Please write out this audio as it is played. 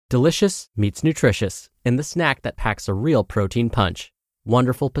Delicious meets nutritious in the snack that packs a real protein punch.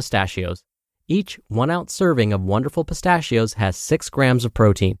 Wonderful Pistachios. Each 1-ounce serving of Wonderful Pistachios has 6 grams of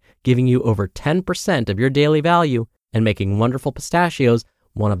protein, giving you over 10% of your daily value and making Wonderful Pistachios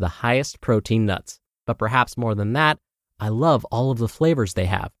one of the highest protein nuts. But perhaps more than that, I love all of the flavors they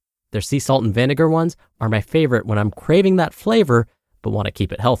have. Their sea salt and vinegar ones are my favorite when I'm craving that flavor but want to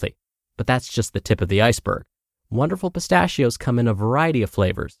keep it healthy. But that's just the tip of the iceberg. Wonderful Pistachios come in a variety of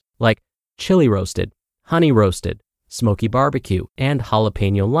flavors, like chili roasted, honey roasted, smoky barbecue, and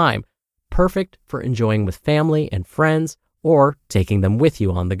jalapeno lime, perfect for enjoying with family and friends or taking them with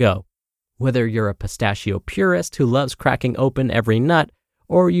you on the go. Whether you're a pistachio purist who loves cracking open every nut,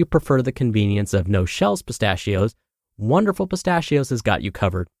 or you prefer the convenience of no-shells pistachios, Wonderful Pistachios has got you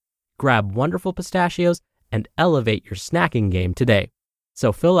covered. Grab Wonderful Pistachios and elevate your snacking game today.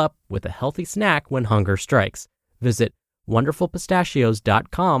 So fill up with a healthy snack when hunger strikes. Visit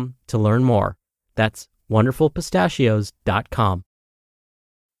wonderfulpistachios.com to learn more. That's wonderfulpistachios.com.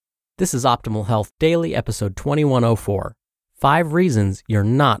 This is Optimal Health Daily, episode 2104. 5 Reasons You're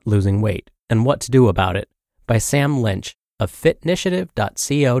Not Losing Weight and What to Do About It by Sam Lynch of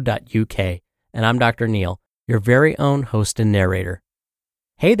fitinitiative.co.uk. And I'm Dr. Neil, your very own host and narrator.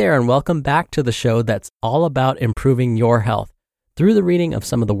 Hey there, and welcome back to the show that's all about improving your health through the reading of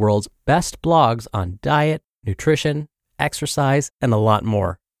some of the world's best blogs on diet, nutrition, exercise, and a lot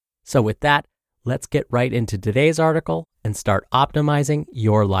more. So with that, let's get right into today's article and start optimizing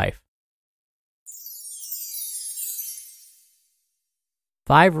your life.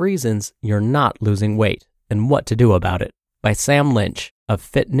 5 Reasons You're Not Losing Weight and What to Do About It by Sam Lynch of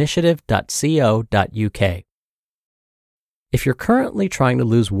fitinitiative.co.uk. If you're currently trying to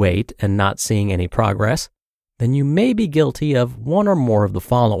lose weight and not seeing any progress, then you may be guilty of one or more of the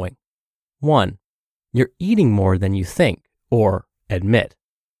following. 1. You're eating more than you think or admit.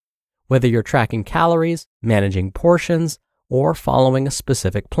 Whether you're tracking calories, managing portions, or following a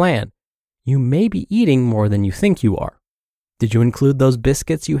specific plan, you may be eating more than you think you are. Did you include those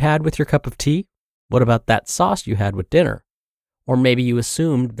biscuits you had with your cup of tea? What about that sauce you had with dinner? Or maybe you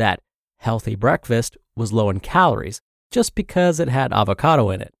assumed that healthy breakfast was low in calories just because it had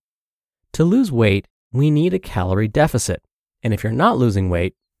avocado in it. To lose weight, we need a calorie deficit. And if you're not losing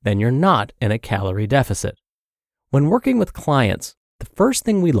weight, then you're not in a calorie deficit. When working with clients, the first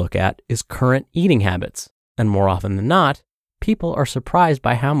thing we look at is current eating habits. And more often than not, people are surprised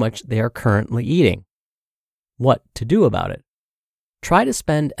by how much they are currently eating. What to do about it? Try to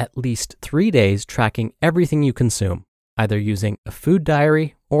spend at least 3 days tracking everything you consume, either using a food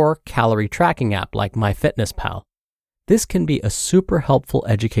diary or calorie tracking app like MyFitnessPal. This can be a super helpful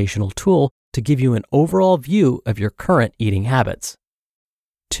educational tool to give you an overall view of your current eating habits.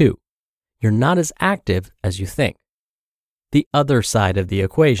 2. You're not as active as you think. The other side of the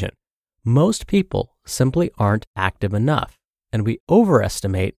equation. Most people simply aren't active enough, and we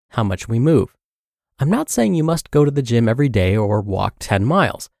overestimate how much we move. I'm not saying you must go to the gym every day or walk 10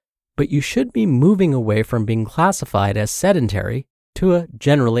 miles, but you should be moving away from being classified as sedentary to a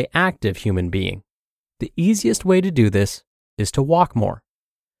generally active human being. The easiest way to do this is to walk more.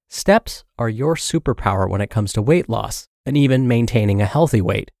 Steps are your superpower when it comes to weight loss and even maintaining a healthy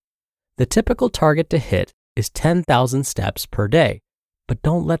weight. The typical target to hit is 10,000 steps per day, but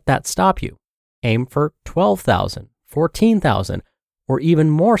don't let that stop you. Aim for 12,000, 14,000, or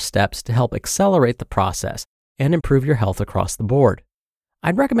even more steps to help accelerate the process and improve your health across the board.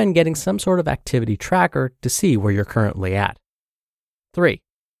 I'd recommend getting some sort of activity tracker to see where you're currently at. 3.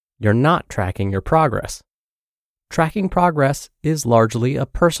 You're not tracking your progress. Tracking progress is largely a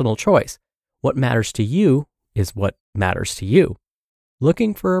personal choice. What matters to you is what matters to you.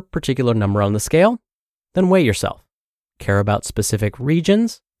 Looking for a particular number on the scale? Then weigh yourself. Care about specific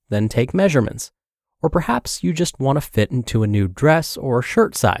regions? Then take measurements. Or perhaps you just want to fit into a new dress or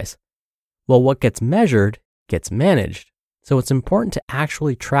shirt size. Well, what gets measured gets managed. So it's important to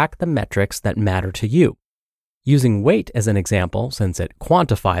actually track the metrics that matter to you. Using weight as an example, since it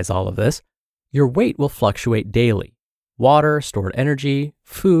quantifies all of this, your weight will fluctuate daily. Water, stored energy,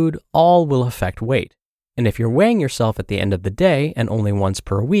 food, all will affect weight. And if you're weighing yourself at the end of the day and only once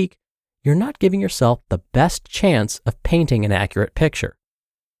per week, you're not giving yourself the best chance of painting an accurate picture.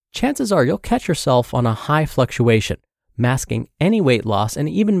 Chances are you'll catch yourself on a high fluctuation, masking any weight loss and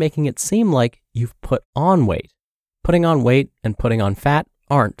even making it seem like you've put on weight. Putting on weight and putting on fat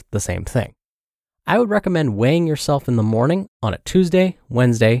aren't the same thing. I would recommend weighing yourself in the morning on a Tuesday,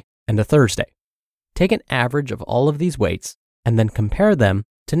 Wednesday, and a Thursday. Take an average of all of these weights and then compare them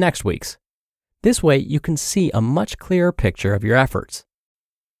to next week's. This way you can see a much clearer picture of your efforts.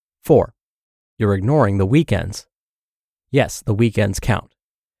 4. You're ignoring the weekends. Yes, the weekends count.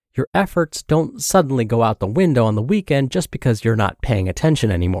 Your efforts don't suddenly go out the window on the weekend just because you're not paying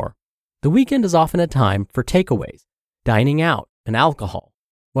attention anymore. The weekend is often a time for takeaways, dining out, and alcohol.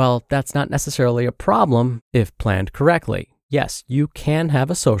 Well, that's not necessarily a problem if planned correctly. Yes, you can have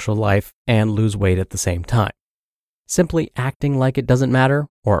a social life and lose weight at the same time. Simply acting like it doesn't matter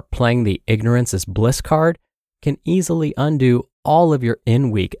or playing the ignorance is bliss card can easily undo all of your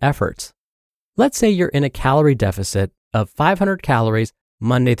in-week efforts. Let's say you're in a calorie deficit of 500 calories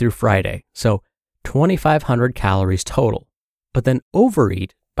Monday through Friday, so 2,500 calories total, but then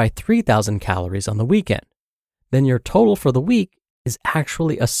overeat by 3,000 calories on the weekend. Then your total for the week is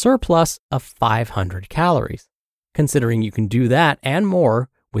actually a surplus of 500 calories. Considering you can do that and more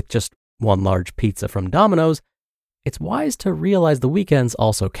with just one large pizza from Domino's, it's wise to realize the weekends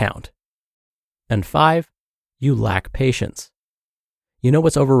also count. And 5, you lack patience. You know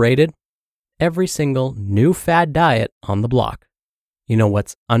what's overrated? Every single new fad diet on the block. You know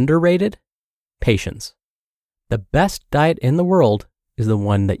what's underrated? Patience. The best diet in the world is the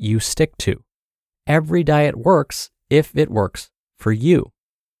one that you stick to. Every diet works if it works for you.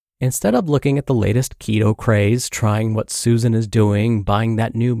 Instead of looking at the latest keto craze, trying what Susan is doing, buying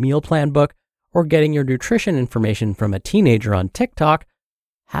that new meal plan book, or getting your nutrition information from a teenager on TikTok,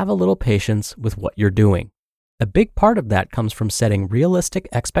 have a little patience with what you're doing. A big part of that comes from setting realistic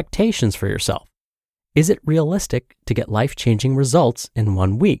expectations for yourself. Is it realistic to get life-changing results in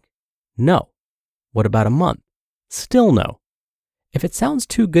 1 week? No. What about a month? Still no. If it sounds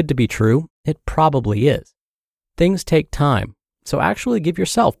too good to be true, it probably is. Things take time, so actually give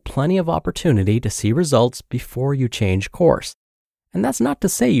yourself plenty of opportunity to see results before you change course. And that's not to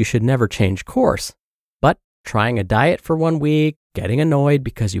say you should never change course, but trying a diet for 1 week, getting annoyed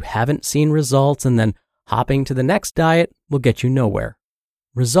because you haven't seen results, and then hopping to the next diet will get you nowhere.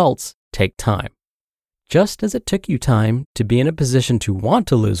 Results take time. Just as it took you time to be in a position to want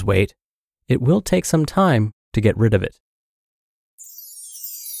to lose weight, it will take some time to get rid of it.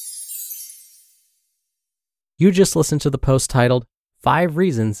 You just listened to the post titled 5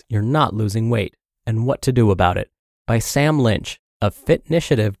 Reasons You're Not Losing Weight and What to Do About It by Sam Lynch of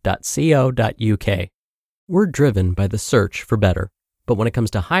fitinitiative.co.uk. We're driven by the search for better, but when it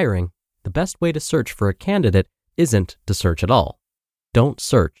comes to hiring, the best way to search for a candidate isn't to search at all. Don't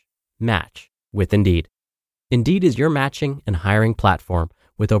search, match with Indeed. Indeed is your matching and hiring platform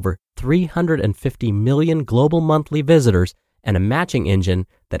with over 350 million global monthly visitors and a matching engine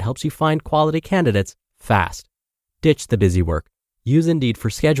that helps you find quality candidates fast. Ditch the busy work. Use Indeed for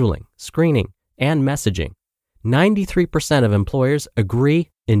scheduling, screening, and messaging. 93% of employers agree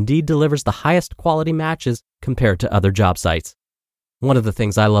Indeed delivers the highest quality matches compared to other job sites. One of the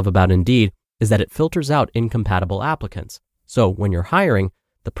things I love about Indeed is that it filters out incompatible applicants. So when you're hiring,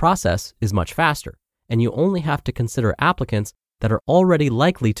 the process is much faster, and you only have to consider applicants that are already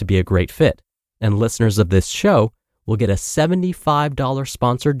likely to be a great fit. And listeners of this show will get a $75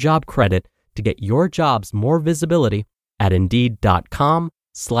 sponsored job credit to get your jobs more visibility at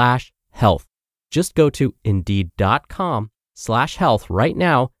Indeed.com/health. Just go to Indeed.com/health right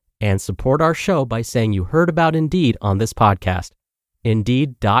now and support our show by saying you heard about Indeed on this podcast.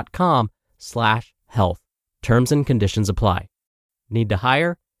 Indeed.com/health. Terms and conditions apply. Need to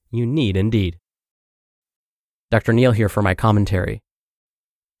hire? You need Indeed. Dr. Neal here for my commentary.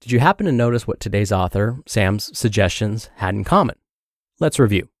 Did you happen to notice what today's author, Sam's suggestions, had in common? Let's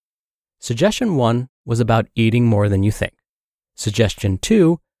review. Suggestion 1 was about eating more than you think. Suggestion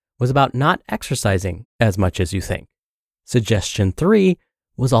 2 was about not exercising as much as you think. Suggestion 3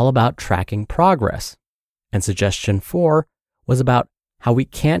 was all about tracking progress. And suggestion 4 was about how we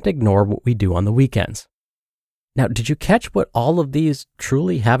can't ignore what we do on the weekends. Now, did you catch what all of these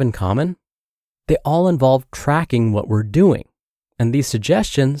truly have in common? They all involve tracking what we're doing. And these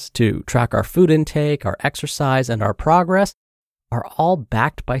suggestions to track our food intake, our exercise, and our progress are all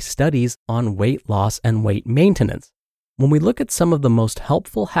backed by studies on weight loss and weight maintenance. When we look at some of the most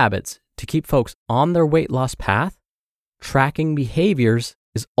helpful habits to keep folks on their weight loss path, tracking behaviors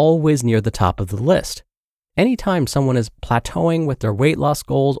is always near the top of the list. Anytime someone is plateauing with their weight loss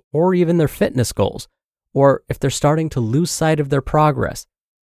goals or even their fitness goals, or if they're starting to lose sight of their progress,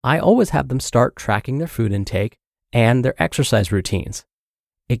 I always have them start tracking their food intake and their exercise routines.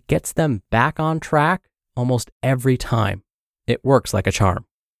 It gets them back on track almost every time. It works like a charm.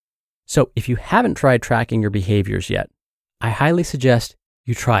 So if you haven't tried tracking your behaviors yet, I highly suggest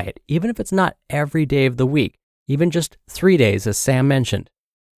you try it, even if it's not every day of the week, even just 3 days, as Sam mentioned.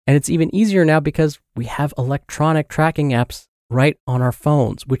 And it's even easier now because we have electronic tracking apps right on our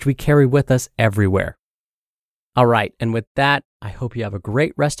phones, which we carry with us everywhere. All right, and with that, I hope you have a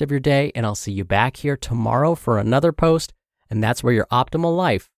great rest of your day, and I'll see you back here tomorrow for another post, and that's where your optimal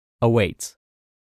life awaits.